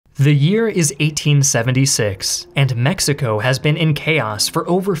The year is 1876, and Mexico has been in chaos for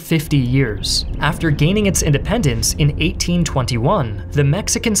over 50 years. After gaining its independence in 1821, the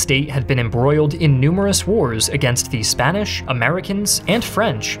Mexican state had been embroiled in numerous wars against the Spanish, Americans, and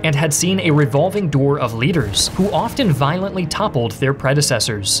French, and had seen a revolving door of leaders who often violently toppled their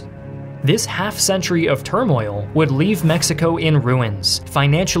predecessors. This half-century of turmoil would leave Mexico in ruins,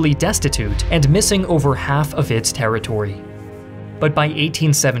 financially destitute, and missing over half of its territory. But by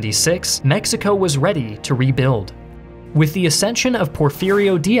 1876, Mexico was ready to rebuild. With the ascension of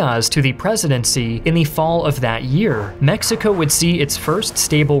Porfirio Diaz to the presidency in the fall of that year, Mexico would see its first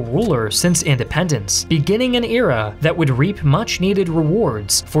stable ruler since independence, beginning an era that would reap much-needed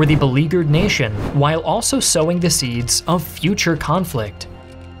rewards for the beleaguered nation, while also sowing the seeds of future conflict.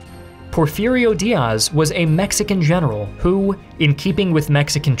 Porfirio Diaz was a Mexican general who, in keeping with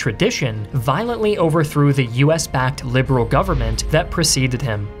Mexican tradition, violently overthrew the US-backed liberal government that preceded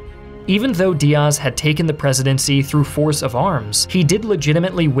him. Even though Diaz had taken the presidency through force of arms, he did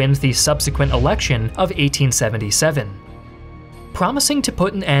legitimately win the subsequent election of 1877. Promising to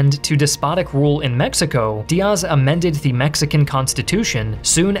put an end to despotic rule in Mexico, Diaz amended the Mexican Constitution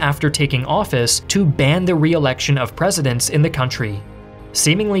soon after taking office to ban the re-election of presidents in the country.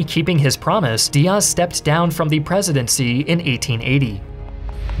 Seemingly keeping his promise, Diaz stepped down from the presidency in 1880.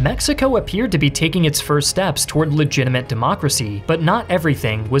 Mexico appeared to be taking its first steps toward legitimate democracy, but not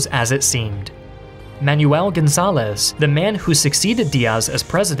everything was as it seemed. Manuel Gonzalez, the man who succeeded Diaz as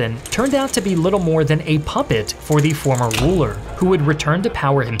president, turned out to be little more than a puppet for the former ruler, who would return to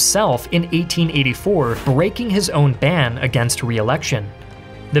power himself in 1884, breaking his own ban against re-election.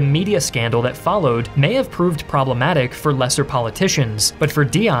 The media scandal that followed may have proved problematic for lesser politicians, but for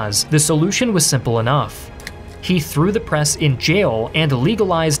Diaz, the solution was simple enough. He threw the press in jail and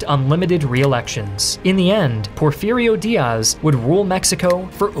legalized unlimited re-elections. In the end, Porfirio Diaz would rule Mexico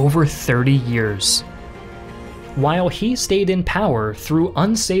for over 30 years. While he stayed in power through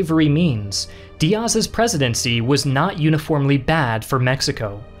unsavory means, Diaz's presidency was not uniformly bad for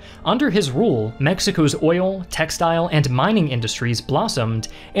Mexico. Under his rule, Mexico's oil, textile, and mining industries blossomed,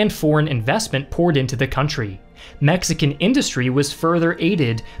 and foreign investment poured into the country. Mexican industry was further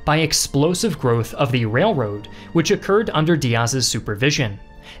aided by explosive growth of the railroad, which occurred under Diaz's supervision.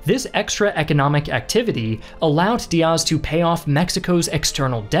 This extra economic activity allowed Diaz to pay off Mexico's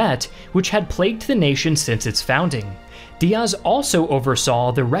external debt, which had plagued the nation since its founding. Diaz also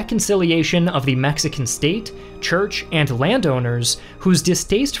oversaw the reconciliation of the Mexican state, church, and landowners whose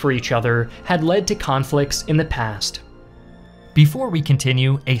distaste for each other had led to conflicts in the past. Before we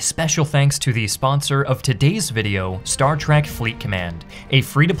continue, a special thanks to the sponsor of today's video, Star Trek Fleet Command, a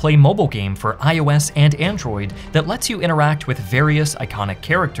free-to-play mobile game for iOS and Android that lets you interact with various iconic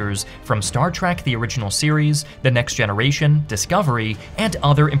characters from Star Trek the original series, The Next Generation, Discovery, and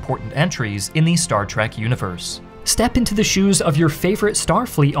other important entries in the Star Trek universe. Step into the shoes of your favorite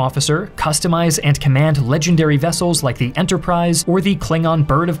Starfleet officer, customize and command legendary vessels like the Enterprise or the Klingon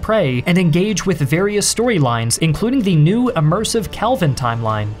Bird of Prey, and engage with various storylines, including the new immersive Kelvin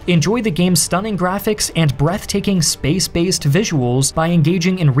timeline. Enjoy the game's stunning graphics and breathtaking space-based visuals by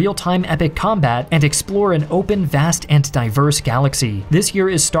engaging in real-time epic combat and explore an open, vast, and diverse galaxy. This year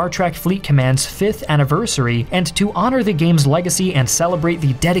is Star Trek Fleet Command's 5th anniversary, and to honor the game's legacy and celebrate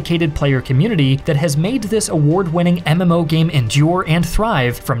the dedicated player community that has made this award-winning MMO game endure and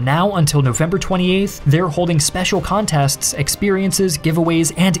thrive, from now until November 28th, they're holding special contests, experiences,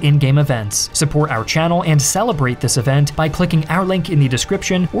 giveaways, and in-game events. Support our channel and celebrate this event by clicking our link in the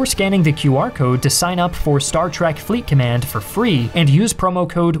description or scanning the QR code to sign up for Star Trek Fleet Command for free, and use promo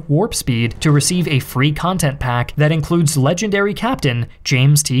code WARPSPEED to receive a free content pack that includes legendary Captain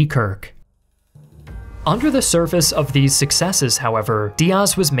James T. Kirk. Under the surface of these successes, however,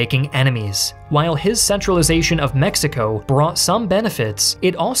 Diaz was making enemies. While his centralization of Mexico brought some benefits,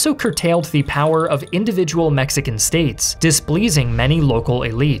 it also curtailed the power of individual Mexican states, displeasing many local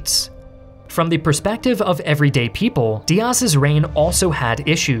elites. From the perspective of everyday people, Diaz's reign also had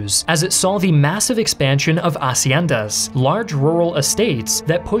issues, as it saw the massive expansion of haciendas, large rural estates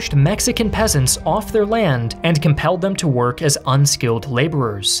that pushed Mexican peasants off their land and compelled them to work as unskilled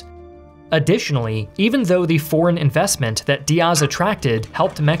laborers. Additionally, even though the foreign investment that Diaz attracted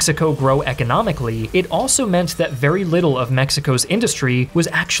helped Mexico grow economically, it also meant that very little of Mexico's industry was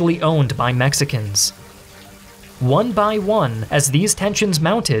actually owned by Mexicans. One by one, as these tensions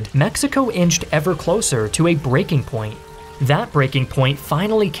mounted, Mexico inched ever closer to a breaking point. That breaking point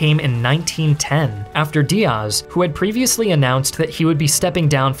finally came in 1910, after Diaz, who had previously announced that he would be stepping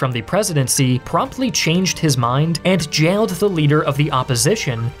down from the presidency, promptly changed his mind and jailed the leader of the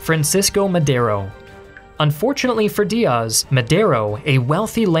opposition, Francisco Madero. Unfortunately for Diaz, Madero, a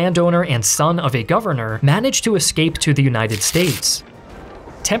wealthy landowner and son of a governor, managed to escape to the United States.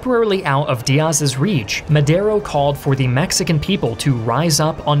 Temporarily out of Diaz's reach, Madero called for the Mexican people to rise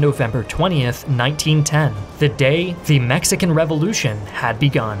up on November 20th, 1910, the day the Mexican Revolution had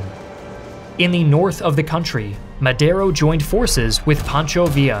begun. In the north of the country, Madero joined forces with Pancho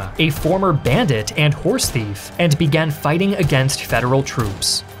Villa, a former bandit and horse thief, and began fighting against federal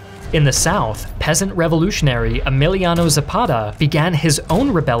troops. In the south, peasant revolutionary Emiliano Zapata began his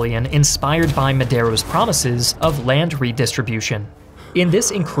own rebellion inspired by Madero's promises of land redistribution. In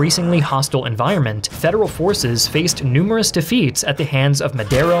this increasingly hostile environment, federal forces faced numerous defeats at the hands of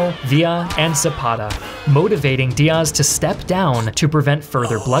Madero, Villa, and Zapata, motivating Diaz to step down to prevent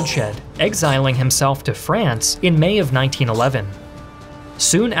further bloodshed, exiling himself to France in May of 1911.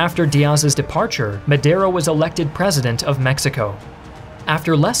 Soon after Diaz's departure, Madero was elected president of Mexico.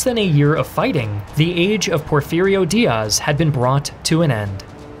 After less than a year of fighting, the age of Porfirio Diaz had been brought to an end.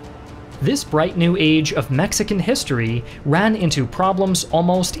 This bright new age of Mexican history ran into problems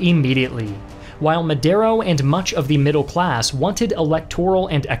almost immediately. While Madero and much of the middle class wanted electoral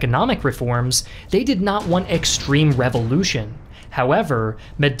and economic reforms, they did not want extreme revolution. However,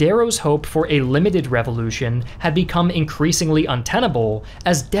 Madero's hope for a limited revolution had become increasingly untenable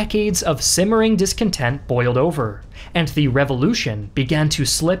as decades of simmering discontent boiled over, and the revolution began to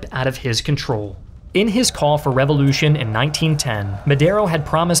slip out of his control. In his call for revolution in 1910, Madero had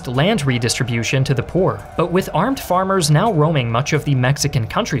promised land redistribution to the poor, but with armed farmers now roaming much of the Mexican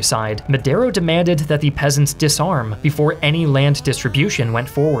countryside, Madero demanded that the peasants disarm before any land distribution went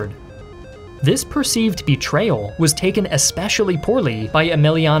forward. This perceived betrayal was taken especially poorly by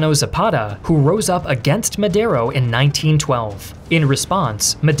Emiliano Zapata, who rose up against Madero in 1912. In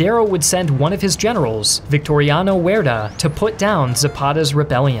response, Madero would send one of his generals, Victoriano Huerta, to put down Zapata's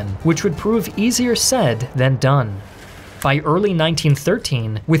rebellion, which would prove easier said than done. By early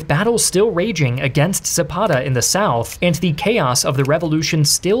 1913, with battles still raging against Zapata in the south and the chaos of the revolution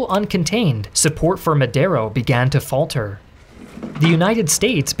still uncontained, support for Madero began to falter. The United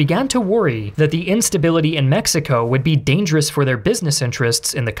States began to worry that the instability in Mexico would be dangerous for their business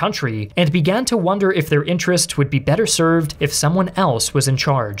interests in the country, and began to wonder if their interests would be better served if someone else was in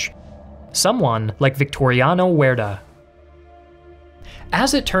charge. Someone like Victoriano Huerta.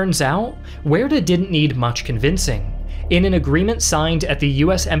 As it turns out, Huerta didn't need much convincing. In an agreement signed at the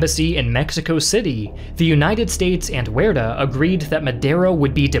US Embassy in Mexico City, the United States and Huerta agreed that Madero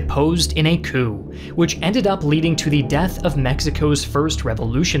would be deposed in a coup, which ended up leading to the death of Mexico's first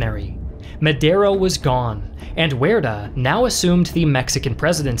revolutionary. Madero was gone, and Huerta now assumed the Mexican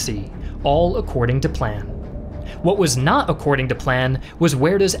presidency, all according to plan. What was not according to plan was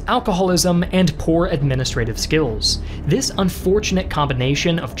Huerta's alcoholism and poor administrative skills. This unfortunate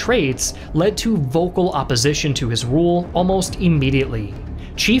combination of traits led to vocal opposition to his rule almost immediately.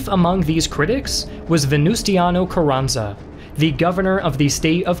 Chief among these critics was Venustiano Carranza, the governor of the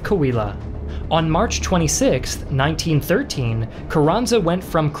state of Coahuila. On March 26, 1913, Carranza went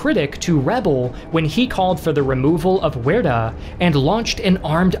from critic to rebel when he called for the removal of Huerta and launched an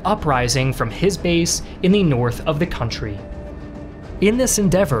armed uprising from his base in the north of the country. In this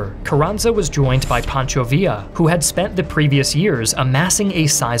endeavor, Carranza was joined by Pancho Villa, who had spent the previous years amassing a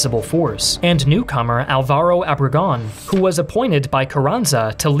sizable force, and newcomer Alvaro Obregón, who was appointed by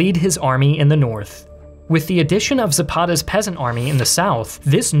Carranza to lead his army in the north. With the addition of Zapata's peasant army in the south,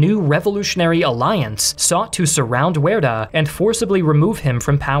 this new revolutionary alliance sought to surround Huerta and forcibly remove him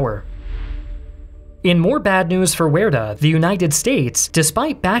from power. In more bad news for Huerta, the United States,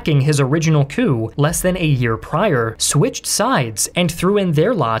 despite backing his original coup less than a year prior, switched sides and threw in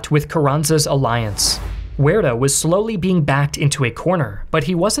their lot with Carranza's alliance. Huerta was slowly being backed into a corner, but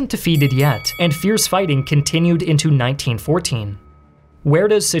he wasn't defeated yet, and fierce fighting continued into 1914.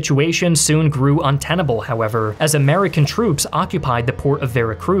 Huerta's situation soon grew untenable, however, as American troops occupied the port of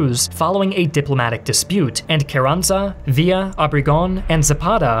Veracruz following a diplomatic dispute, and Carranza, Villa, Obregón, and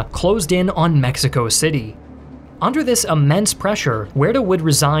Zapata closed in on Mexico City. Under this immense pressure, Huerta would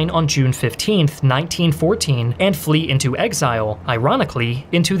resign on June 15, 1914, and flee into exile, ironically,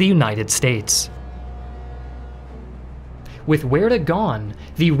 into the United States. With Huerta gone,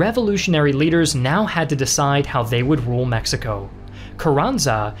 the revolutionary leaders now had to decide how they would rule Mexico.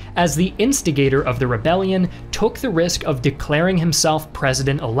 Carranza, as the instigator of the rebellion, took the risk of declaring himself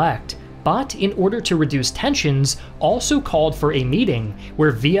president-elect, but in order to reduce tensions, also called for a meeting where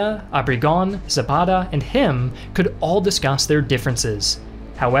Villa, Obregón, Zapata, and him could all discuss their differences.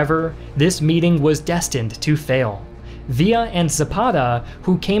 However, this meeting was destined to fail. Villa and Zapata,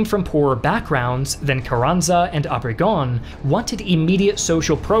 who came from poorer backgrounds than Carranza and Obregón, wanted immediate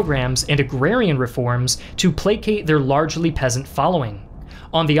social programs and agrarian reforms to placate their largely peasant following.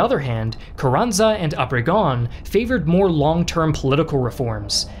 On the other hand, Carranza and Obregón favored more long-term political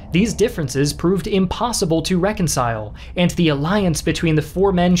reforms. These differences proved impossible to reconcile, and the alliance between the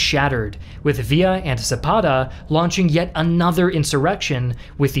four men shattered, with Villa and Zapata launching yet another insurrection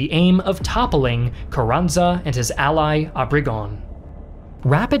with the aim of toppling Carranza and his ally Obregón.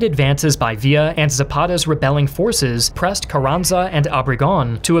 Rapid advances by Villa and Zapata's rebelling forces pressed Carranza and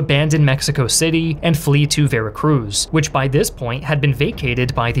Obregón to abandon Mexico City and flee to Veracruz, which by this point had been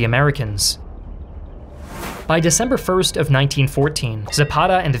vacated by the Americans. By December 1st of 1914,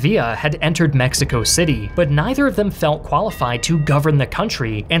 Zapata and Villa had entered Mexico City, but neither of them felt qualified to govern the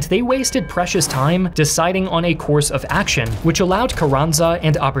country, and they wasted precious time deciding on a course of action which allowed Carranza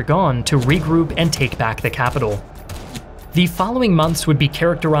and Obregón to regroup and take back the capital. The following months would be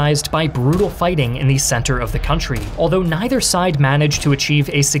characterized by brutal fighting in the center of the country, although neither side managed to achieve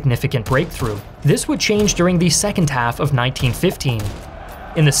a significant breakthrough. This would change during the second half of 1915.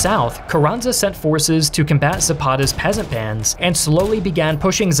 In the south, Carranza sent forces to combat Zapata's peasant bands and slowly began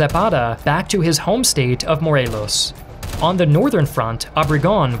pushing Zapata back to his home state of Morelos. On the northern front,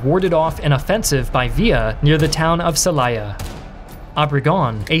 Obregón warded off an offensive by Villa near the town of Celaya.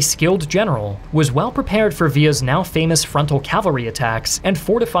 Obregón, a skilled general, was well prepared for Villa's now famous frontal cavalry attacks and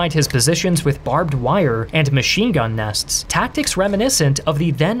fortified his positions with barbed wire and machine gun nests, tactics reminiscent of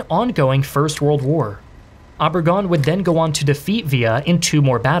the then ongoing First World War. Obregón would then go on to defeat Villa in 2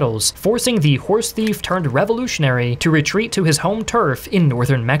 more battles, forcing the horse thief turned revolutionary to retreat to his home turf in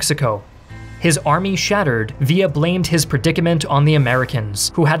northern Mexico. His army shattered, Villa blamed his predicament on the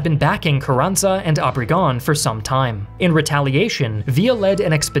Americans, who had been backing Carranza and Obregón for some time. In retaliation, Villa led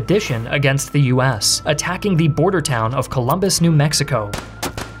an expedition against the US, attacking the border town of Columbus, New Mexico.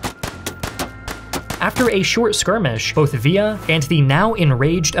 After a short skirmish, both Villa and the now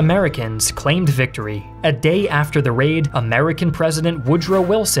enraged Americans claimed victory. A day after the raid, American President Woodrow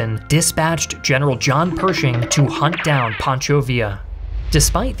Wilson dispatched General John Pershing to hunt down Pancho Villa.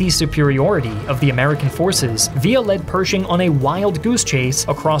 Despite the superiority of the American forces, Villa led Pershing on a wild goose chase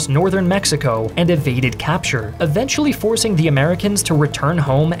across northern Mexico and evaded capture, eventually forcing the Americans to return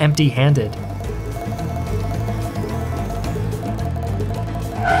home empty-handed.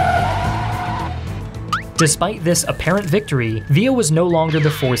 Despite this apparent victory, Villa was no longer the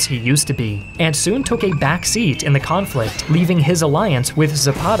force he used to be, and soon took a back seat in the conflict, leaving his alliance with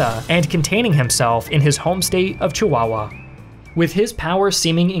Zapata and containing himself in his home state of Chihuahua. With his power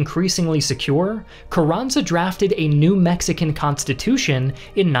seeming increasingly secure, Carranza drafted a new Mexican constitution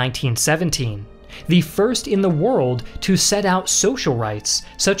in 1917, the first in the world to set out social rights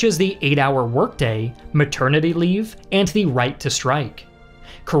such as the 8-hour workday, maternity leave, and the right to strike.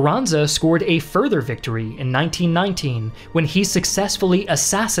 Carranza scored a further victory in 1919 when he successfully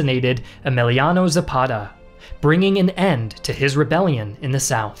assassinated Emiliano Zapata, bringing an end to his rebellion in the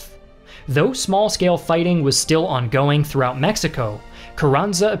South. Though small-scale fighting was still ongoing throughout Mexico,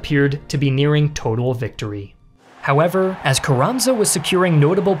 Carranza appeared to be nearing total victory. However, as Carranza was securing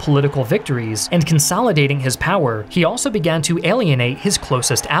notable political victories and consolidating his power, he also began to alienate his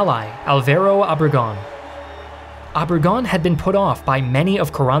closest ally, Álvaro Obregón. Obregón had been put off by many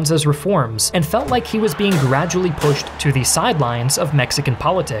of Carranza's reforms and felt like he was being gradually pushed to the sidelines of Mexican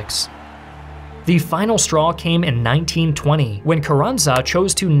politics. The final straw came in 1920, when Carranza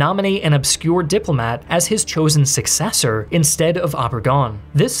chose to nominate an obscure diplomat as his chosen successor instead of Obregón.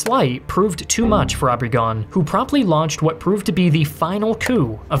 This slight proved too much for Obregón, who promptly launched what proved to be the final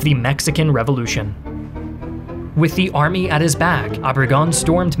coup of the Mexican Revolution. With the army at his back, Obregón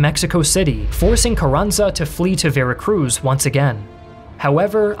stormed Mexico City, forcing Carranza to flee to Veracruz once again.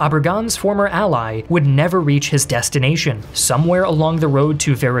 However, Obregón's former ally would never reach his destination. Somewhere along the road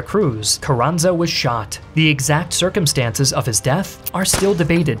to Veracruz, Carranza was shot. The exact circumstances of his death are still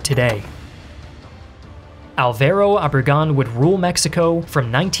debated today. Álvaro Obregón would rule Mexico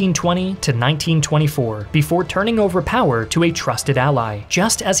from 1920 to 1924 before turning over power to a trusted ally,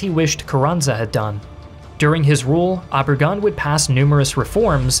 just as he wished Carranza had done. During his rule, Obregón would pass numerous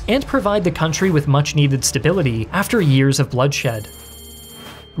reforms and provide the country with much-needed stability after years of bloodshed.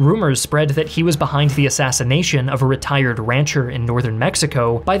 Rumors spread that he was behind the assassination of a retired rancher in northern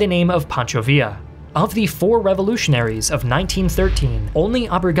Mexico by the name of Pancho Villa. Of the 4 revolutionaries of 1913, only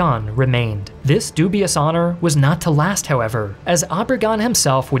Obregón remained. This dubious honor was not to last, however, as Obregón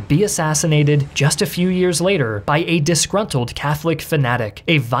himself would be assassinated just a few years later by a disgruntled Catholic fanatic,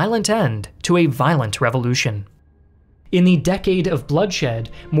 a violent end to a violent revolution. In the decade of bloodshed,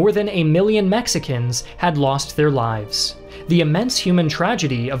 more than 1 million Mexicans had lost their lives. The immense human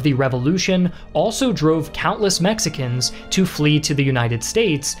tragedy of the Revolution also drove countless Mexicans to flee to the United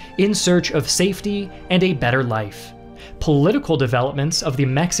States in search of safety and a better life. Political developments of the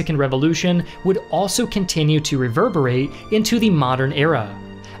Mexican Revolution would also continue to reverberate into the modern era.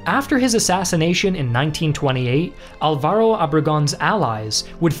 After his assassination in 1928, Álvaro Obregón's allies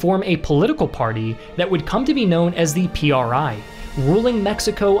would form a political party that would come to be known as the PRI, ruling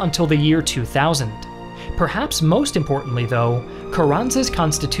Mexico until the year 2000. Perhaps most importantly though, Carranza's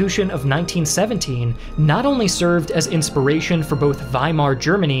Constitution of 1917 not only served as inspiration for both Weimar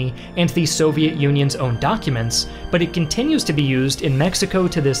Germany and the Soviet Union's own documents, but it continues to be used in Mexico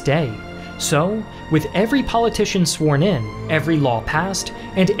to this day. So, with every politician sworn in, every law passed,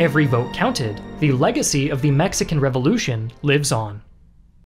 and every vote counted, the legacy of the Mexican Revolution lives on.